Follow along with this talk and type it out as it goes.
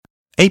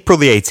April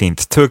the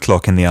 18th, 2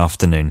 o'clock in the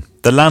afternoon.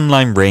 The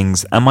landline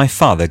rings and my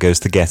father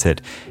goes to get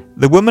it.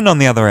 The woman on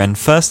the other end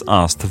first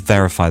asks to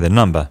verify the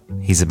number.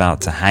 He's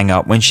about to hang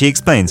up when she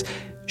explains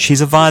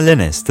she's a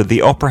violinist at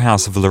the Opera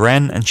House of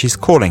Lorraine and she's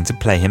calling to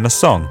play him a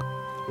song.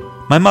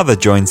 My mother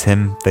joins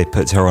him, they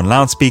put her on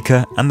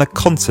loudspeaker and the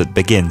concert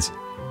begins.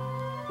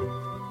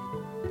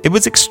 It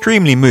was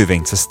extremely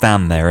moving to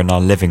stand there in our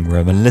living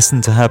room and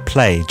listen to her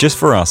play just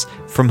for us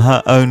from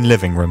her own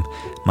living room,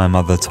 my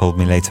mother told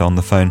me later on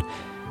the phone.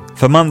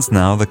 For months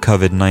now, the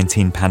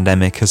COVID-19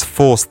 pandemic has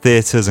forced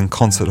theatres and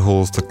concert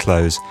halls to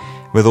close.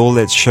 With all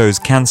its shows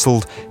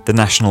cancelled, the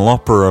National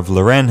Opera of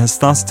Lorraine has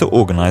started to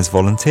organise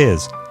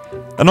volunteers.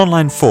 An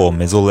online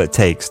form is all it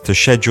takes to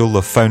schedule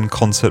a phone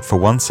concert for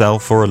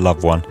oneself or a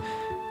loved one.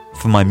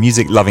 For my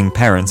music-loving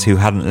parents who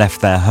hadn't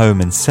left their home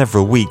in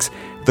several weeks,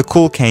 the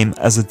call came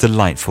as a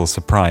delightful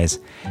surprise.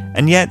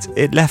 And yet,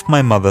 it left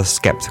my mother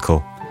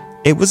sceptical.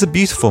 It was a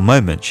beautiful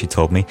moment, she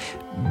told me,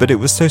 but it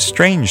was so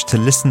strange to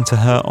listen to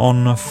her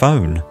on a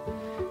phone.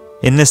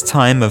 In this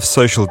time of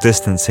social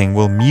distancing,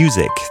 will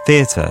music,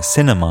 theatre,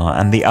 cinema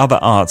and the other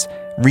arts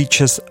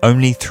reach us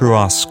only through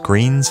our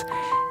screens?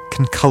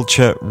 Can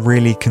culture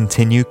really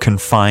continue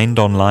confined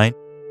online?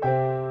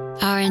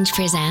 Orange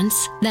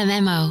presents The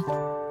Memo.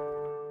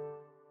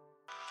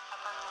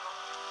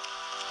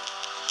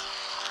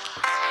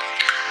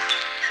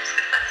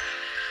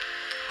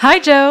 Hi,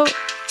 Joe.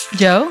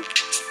 Joe,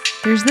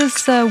 there's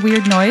this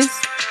weird noise.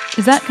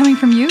 Is that coming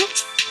from you?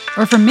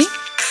 Or from me?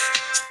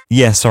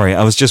 Yeah, sorry,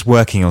 I was just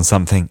working on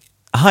something.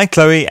 Hi,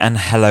 Chloe, and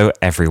hello,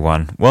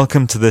 everyone.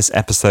 Welcome to this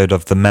episode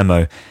of The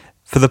Memo.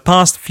 For the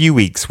past few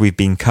weeks, we've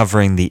been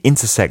covering the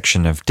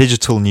intersection of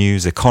digital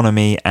news,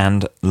 economy,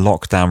 and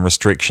lockdown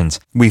restrictions.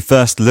 We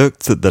first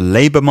looked at the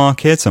labour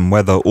market and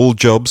whether all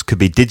jobs could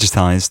be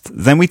digitised.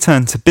 Then we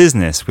turned to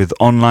business with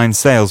online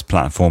sales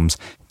platforms.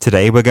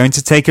 Today, we're going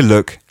to take a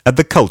look at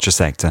the culture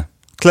sector.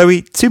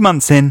 Chloe, 2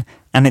 months in,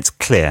 and it's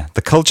clear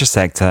the culture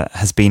sector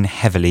has been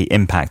heavily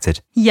impacted.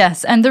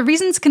 Yes, and the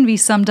reasons can be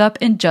summed up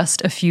in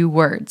just a few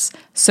words: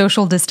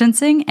 social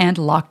distancing and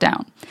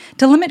lockdown.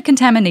 To limit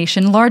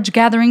contamination, large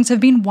gatherings have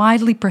been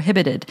widely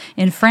prohibited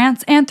in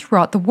France and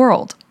throughout the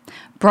world.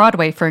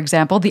 Broadway, for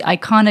example, the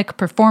iconic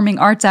Performing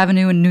Arts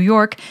Avenue in New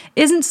York,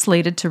 isn't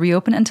slated to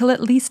reopen until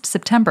at least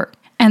September.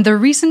 And the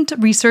recent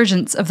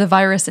resurgence of the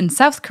virus in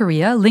South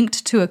Korea,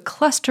 linked to a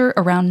cluster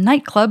around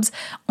nightclubs,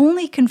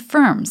 only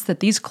confirms that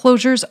these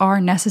closures are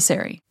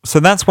necessary. So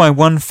that's why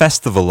one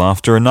festival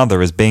after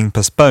another is being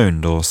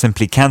postponed or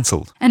simply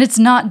cancelled. And it's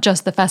not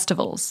just the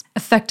festivals.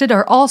 Affected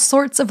are all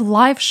sorts of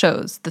live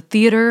shows, the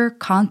theater,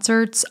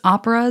 concerts,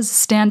 operas,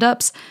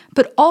 stand-ups,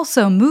 but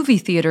also movie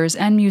theaters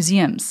and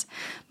museums.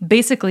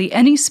 Basically,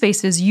 any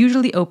spaces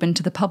usually open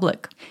to the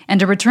public.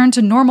 And a return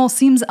to normal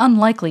seems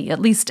unlikely,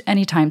 at least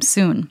anytime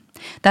soon.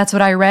 That's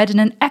what I read in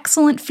an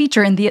excellent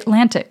feature in The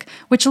Atlantic,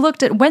 which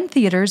looked at when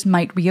theaters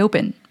might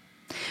reopen.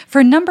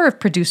 For a number of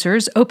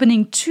producers,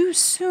 opening too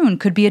soon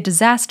could be a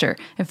disaster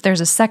if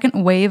there's a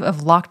second wave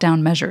of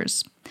lockdown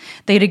measures.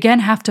 They'd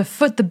again have to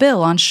foot the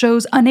bill on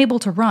shows unable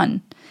to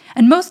run.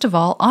 And most of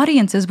all,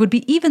 audiences would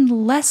be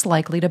even less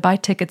likely to buy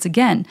tickets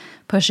again,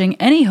 pushing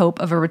any hope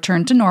of a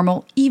return to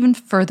normal even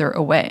further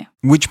away.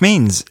 Which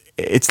means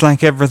it's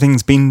like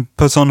everything's been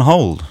put on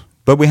hold.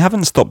 But we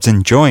haven't stopped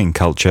enjoying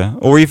culture,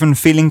 or even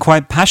feeling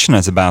quite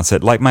passionate about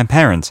it, like my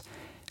parents.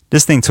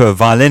 Listening to a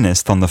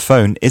violinist on the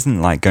phone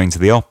isn't like going to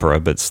the opera,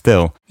 but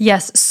still.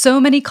 Yes,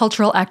 so many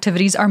cultural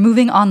activities are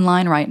moving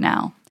online right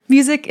now.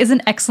 Music is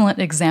an excellent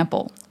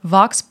example.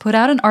 Vox put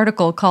out an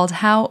article called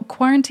How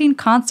Quarantine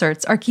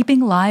Concerts Are Keeping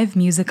Live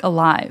Music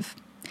Alive.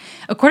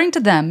 According to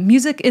them,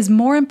 music is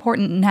more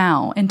important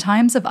now in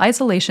times of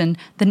isolation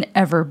than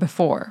ever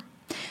before.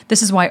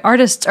 This is why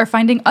artists are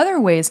finding other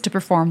ways to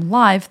perform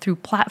live through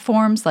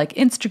platforms like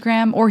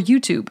Instagram or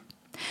YouTube.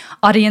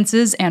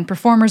 Audiences and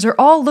performers are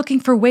all looking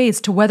for ways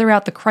to weather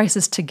out the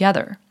crisis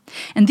together.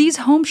 And these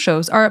home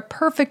shows are a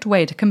perfect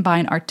way to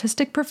combine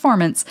artistic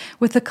performance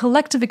with a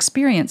collective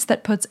experience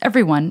that puts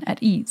everyone at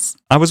ease.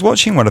 I was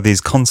watching one of these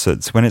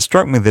concerts when it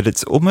struck me that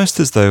it's almost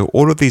as though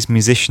all of these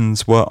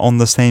musicians were on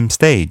the same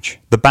stage.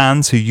 The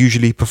bands who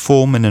usually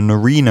perform in an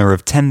arena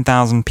of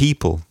 10,000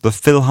 people, the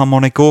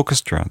Philharmonic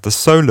Orchestra, the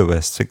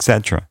soloists,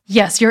 etc.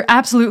 Yes, you're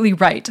absolutely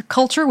right.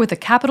 Culture with a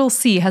capital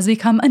C has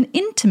become an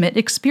intimate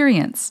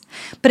experience.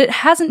 But it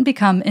hasn't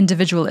become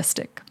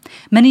individualistic.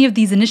 Many of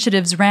these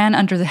initiatives ran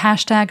under the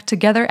hashtag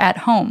Together at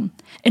Home.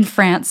 In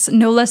France,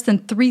 no less than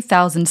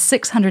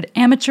 3,600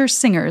 amateur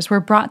singers were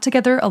brought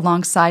together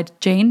alongside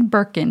Jane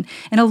Birkin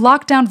in a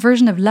lockdown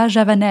version of La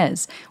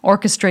Javanaise,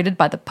 orchestrated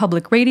by the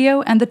Public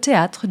Radio and the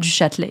Théâtre du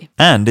Châtelet.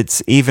 And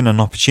it's even an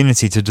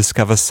opportunity to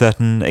discover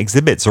certain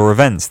exhibits or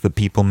events that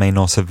people may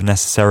not have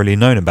necessarily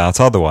known about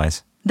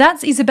otherwise.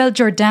 That's Isabelle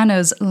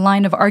Giordano's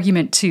line of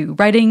argument too,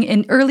 writing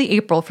in early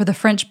April for the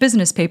French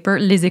business paper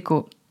Les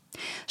Echos.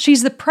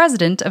 She's the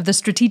president of the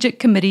Strategic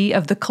Committee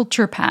of the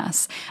Culture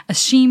Pass, a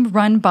scheme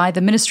run by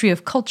the Ministry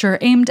of Culture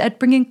aimed at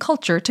bringing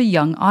culture to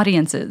young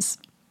audiences.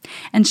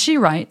 And she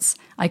writes,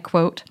 I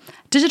quote,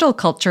 Digital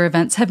culture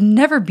events have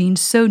never been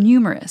so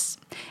numerous.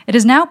 It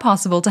is now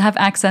possible to have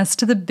access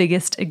to the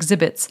biggest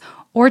exhibits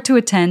or to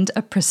attend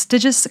a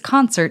prestigious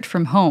concert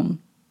from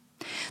home.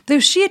 Though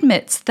she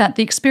admits that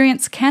the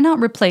experience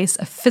cannot replace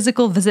a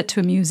physical visit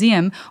to a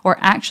museum or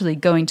actually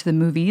going to the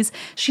movies,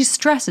 she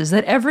stresses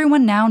that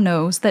everyone now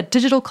knows that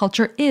digital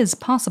culture is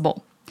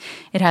possible.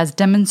 It has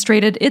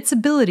demonstrated its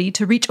ability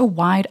to reach a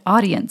wide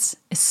audience,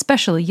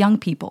 especially young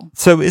people.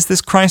 So is this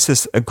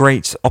crisis a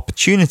great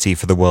opportunity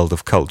for the world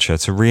of culture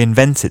to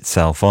reinvent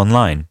itself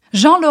online?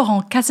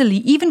 Jean-Laurent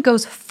Casselly even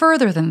goes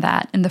further than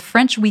that in the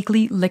French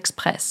weekly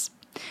L'Express.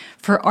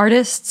 For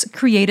artists,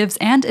 creatives,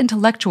 and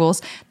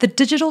intellectuals, the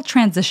digital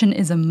transition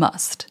is a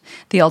must,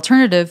 the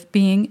alternative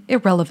being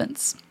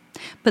irrelevance.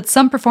 But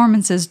some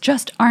performances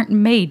just aren't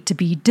made to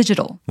be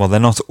digital. Well,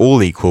 they're not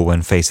all equal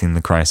when facing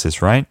the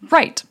crisis, right?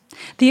 Right.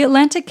 The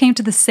Atlantic came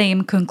to the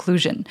same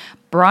conclusion.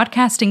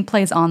 Broadcasting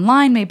plays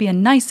online may be a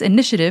nice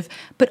initiative,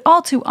 but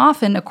all too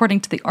often, according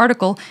to the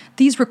article,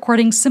 these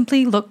recordings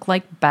simply look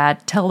like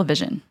bad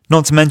television.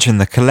 Not to mention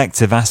the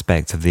collective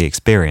aspect of the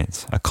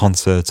experience. A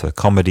concert, a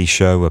comedy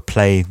show, a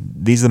play.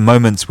 These are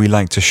moments we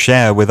like to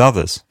share with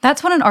others.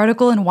 That's what an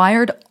article in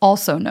Wired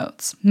also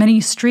notes.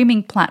 Many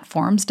streaming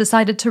platforms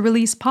decided to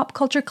release pop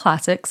culture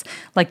classics,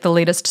 like the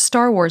latest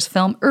Star Wars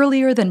film,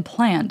 earlier than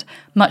planned,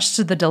 much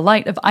to the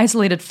delight of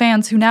isolated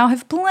fans who now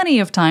have plenty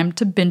of time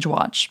to binge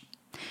watch.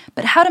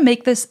 But how to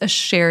make this a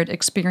shared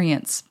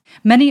experience?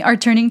 Many are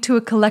turning to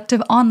a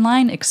collective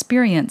online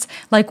experience,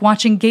 like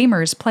watching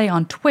gamers play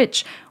on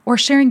Twitch or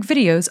sharing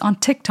videos on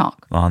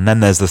TikTok. And then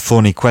there's the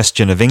thorny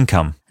question of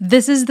income.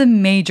 This is the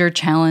major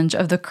challenge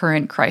of the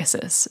current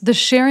crisis, the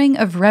sharing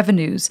of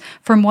revenues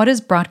from what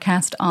is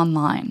broadcast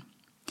online.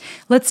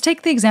 Let's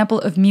take the example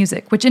of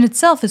music, which in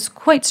itself is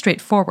quite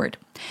straightforward.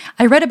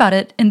 I read about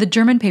it in the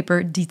German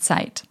paper Die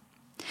Zeit.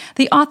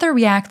 The author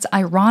reacts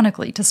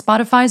ironically to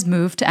Spotify's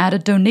move to add a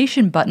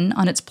donation button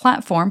on its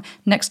platform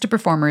next to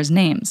performers'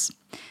 names.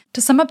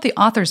 To sum up the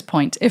author's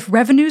point, if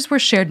revenues were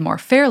shared more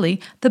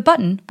fairly, the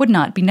button would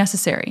not be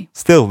necessary.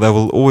 Still, there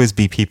will always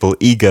be people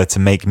eager to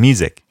make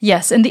music.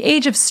 Yes, in the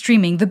age of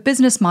streaming, the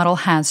business model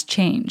has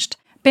changed.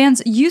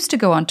 Bands used to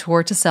go on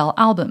tour to sell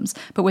albums,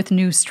 but with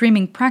new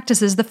streaming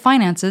practices, the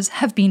finances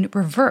have been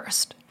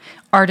reversed.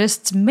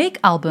 Artists make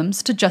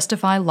albums to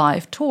justify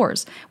live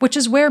tours, which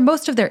is where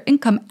most of their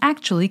income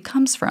actually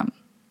comes from.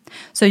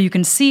 So you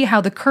can see how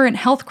the current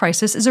health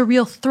crisis is a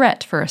real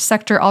threat for a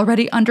sector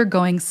already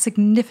undergoing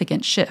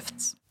significant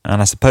shifts.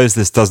 And I suppose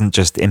this doesn't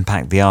just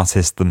impact the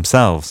artists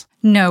themselves.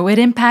 No, it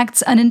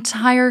impacts an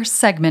entire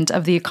segment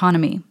of the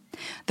economy.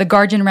 The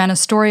Guardian ran a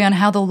story on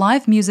how the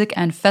live music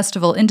and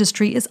festival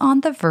industry is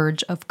on the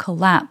verge of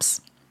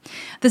collapse.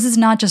 This is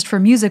not just for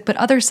music, but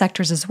other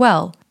sectors as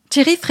well.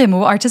 Thierry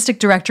Frémaux, artistic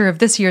director of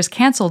this year's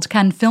cancelled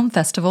Cannes Film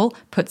Festival,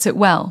 puts it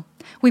well.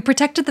 "We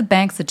protected the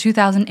banks in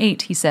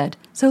 2008, he said,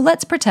 so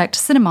let's protect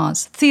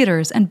cinemas,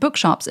 theaters, and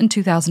bookshops in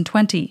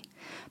 2020.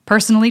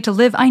 Personally, to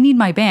live, I need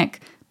my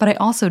bank, but I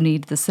also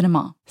need the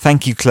cinema."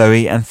 Thank you,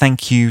 Chloe, and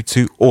thank you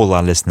to all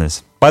our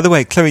listeners. By the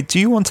way, Chloe, do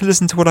you want to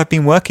listen to what I've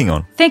been working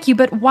on? Thank you,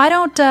 but why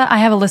don't I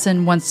have a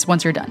listen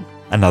once you're done?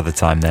 Another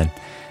time then.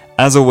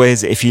 As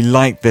always, if you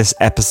like this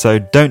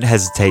episode, don't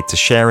hesitate to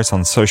share it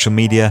on social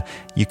media.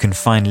 You can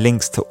find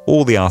links to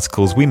all the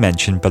articles we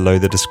mentioned below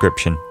the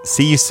description.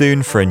 See you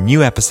soon for a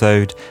new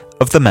episode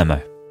of The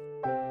Memo.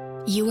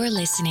 You are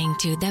listening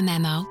to The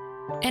Memo,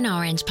 an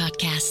Orange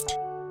podcast.